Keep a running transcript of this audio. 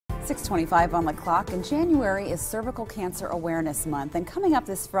6:25 on the clock, and January is Cervical Cancer Awareness Month. And coming up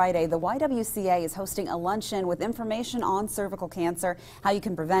this Friday, the YWCA is hosting a luncheon with information on cervical cancer, how you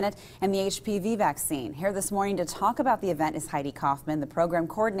can prevent it, and the HPV vaccine. Here this morning to talk about the event is Heidi Kauffman, the program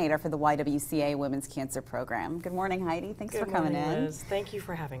coordinator for the YWCA Women's Cancer Program. Good morning, Heidi. Thanks for coming in. Liz. Thank you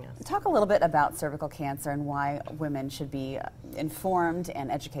for having us. Talk a little bit about cervical cancer and why women should be informed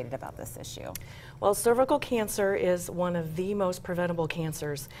and educated about this issue. Well, cervical cancer is one of the most preventable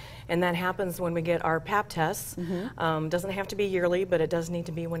cancers, and that happens when we get our Pap tests. Doesn't have to be yearly, but it does need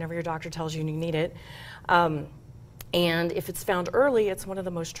to be whenever your doctor tells you need it. And if it's found early, it's one of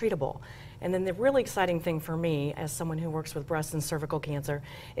the most treatable. And then the really exciting thing for me, as someone who works with breast and cervical cancer,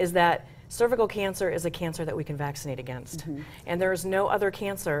 is that cervical cancer is a cancer that we can vaccinate against. And there is no other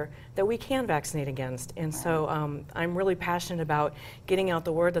cancer that we can vaccinate against. And so I'm really passionate about getting out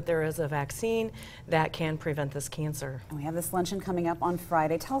the word that there is a vaccine that can prevent this cancer. And we have this luncheon coming up on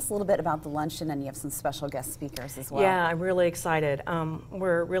Friday. Tell us a little bit about the luncheon, and you have some special guest speakers as well. Yeah, I'm really excited.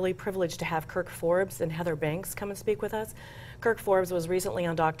 We're really privileged to have Kirk Forbes and Heather Banks come and speak with us. Kirk Forbes was recently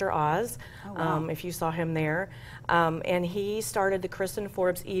on Dr. Oz, if you saw him there. And he started the Kristen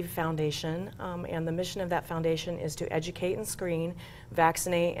Forbes Eve Foundation, and the mission of that foundation is to educate and screen,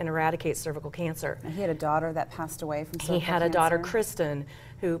 vaccinate, and eradicate cervical cancer. And he had a daughter that passed away from cervical cancer. He had a daughter, Kristen,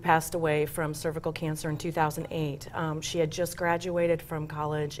 who passed away from cervical cancer in 2008. She had just graduated from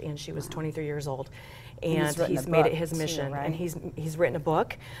college, and she was 23 years old. And he's made it his mission, too, right? and he's written a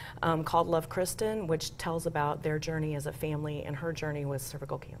book called Love Kristen, which tells about their journey as a family and her journey with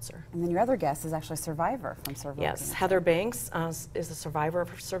cervical cancer. And then your other guest is actually a survivor from cervical cancer. Yes, Heather Banks is a survivor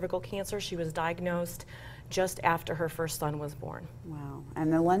of cervical cancer. She was diagnosed just after her first son was born. Wow.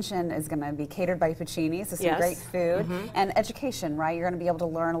 And the luncheon is going to be catered by Puccini, so some great food and education, right? You're going to be able to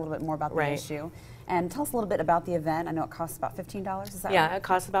learn a little bit more about the issue. And tell us a little bit about the event. I know it costs about $15, is that right? Yeah, it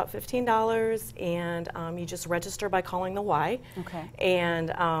costs about $15, and you just register by calling the Y. Okay.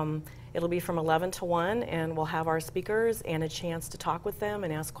 And it'll be from 11 to 1, and we'll have our speakers and a chance to talk with them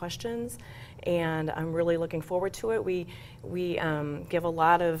and ask questions. And I'm really looking forward to it. We give a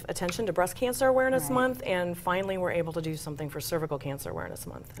lot of attention to Breast Cancer Awareness Month, and finally we're able to do something for Cervical Cancer Awareness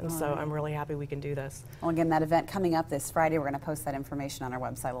Month. And so I'm really happy we can do this. Well, again, that event coming up this Friday, we're going to post that information on our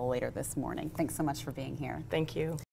website a little later this morning. Thanks so much for being here. Thank you.